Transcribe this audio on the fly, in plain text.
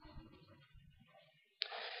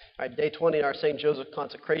All right, day 20 in our St. Joseph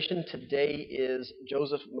consecration. Today is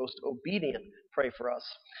Joseph Most Obedient. Pray for us.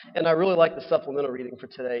 And I really like the supplemental reading for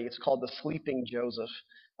today. It's called The Sleeping Joseph.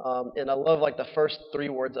 And I love like the first three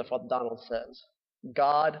words of what Donald says.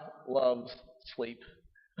 God loves sleep.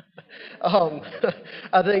 um,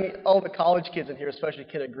 I think all the college kids in here especially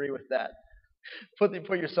can agree with that. Put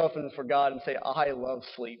yourself in for God and say, I love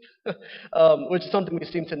sleep, which is something we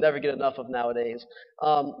seem to never get enough of nowadays.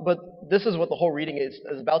 But this is what the whole reading is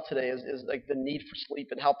about today, is like the need for sleep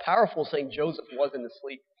and how powerful St. Joseph was in his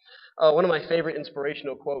sleep. One of my favorite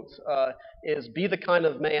inspirational quotes is, be the kind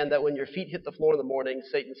of man that when your feet hit the floor in the morning,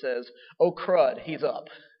 Satan says, oh crud, he's up.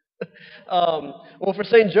 Well, for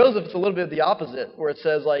St. Joseph, it's a little bit of the opposite, where it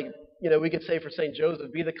says, like, we could say for St.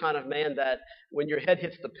 Joseph, be the kind of man that when your head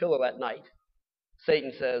hits the pillow at night,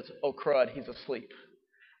 Satan says, oh crud, he's asleep.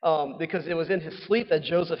 Because it was in his sleep that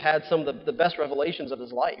Joseph had some of the best revelations of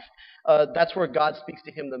his life. That's where God speaks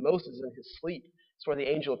to him the most, is in his sleep. It's where the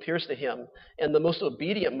angel appears to him. And the most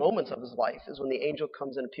obedient moments of his life is when the angel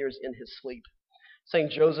comes and appears in his sleep.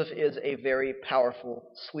 St. Joseph is a very powerful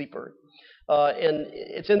sleeper. And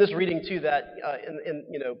it's in this reading, too, that,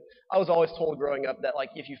 I was always told growing up that,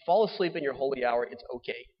 like, if you fall asleep in your holy hour, it's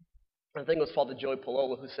okay. I think it was Father Joey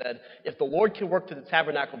Palola who said, if the Lord can work through the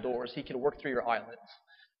tabernacle doors, he can work through your eyelids.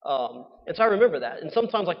 And so I remember that. And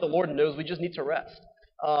sometimes, like, the Lord knows we just need to rest.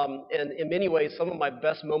 And in many ways, some of my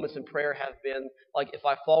best moments in prayer have been, like, if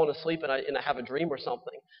I've fallen asleep and I have a dream or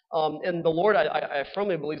something. And the Lord, I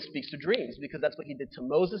firmly believe, speaks to dreams, because that's what he did to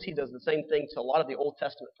Moses. He does the same thing to a lot of the Old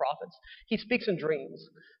Testament prophets. He speaks in dreams.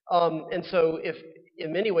 And so if,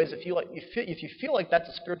 in many ways, if you feel like that's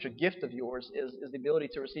a spiritual gift of yours, is the ability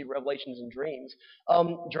to receive revelations in dreams,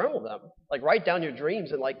 journal them. Like, write down your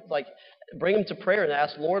dreams and like bring them to prayer and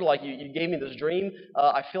ask, Lord, like, you gave me this dream.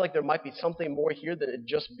 I feel like there might be something more here than it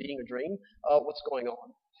just being a dream. What's going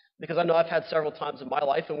on? Because I know I've had several times in my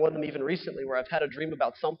life, and one of them even recently, where I've had a dream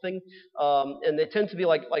about something, and they tend to be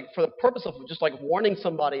like for the purpose of just like warning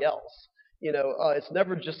somebody else. It's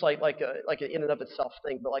never just like an in and of itself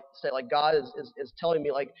thing, but like say, like, God is telling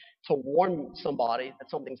me, like, to warn somebody that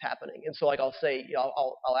something's happening. And so, like, I'll say,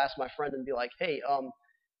 I'll ask my friend and be like, hey,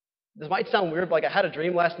 this might sound weird, but, like, I had a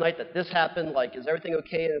dream last night that this happened. Like, is everything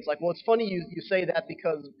okay? And it's like, well, it's funny you say that,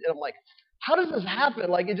 because, and I'm like, how does this happen?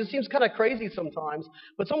 Like, it just seems kind of crazy sometimes.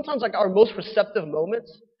 But sometimes, like, our most receptive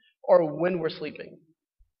moments are when we're sleeping,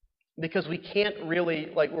 because we can't really,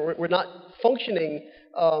 like, we're not functioning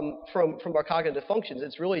from our cognitive functions.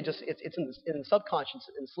 It's really just it's in the subconscious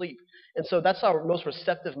in sleep, and so that's our most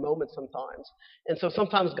receptive moment sometimes. And so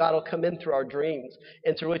sometimes God will come in through our dreams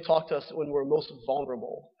and to really talk to us when we're most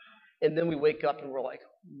vulnerable, and then we wake up and we're like,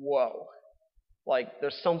 whoa. Like,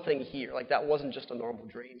 there's something here. Like, that wasn't just a normal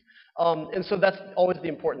dream. And so that's always the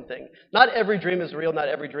important thing. Not every dream is real. Not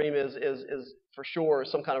every dream is for sure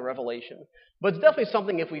some kind of revelation. But it's definitely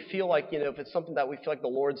something, if we feel like, if it's something that we feel like the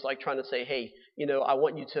Lord's like trying to say, hey, I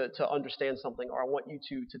want you to understand something, or I want you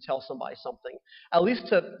to tell somebody something, at least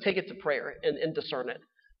to take it to prayer and discern it.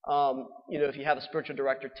 If you have a spiritual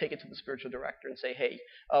director, take it to the spiritual director and say, hey,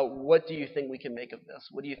 what do you think we can make of this?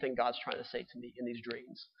 What do you think God's trying to say to me in these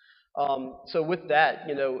dreams? So with that,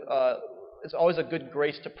 it's always a good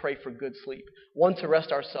grace to pray for good sleep. One, to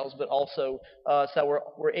rest ourselves, but also so that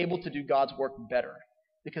we're able to do God's work better.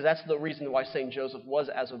 Because that's the reason why St. Joseph was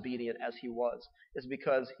as obedient as he was, is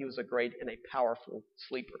because he was a great and a powerful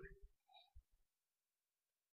sleeper.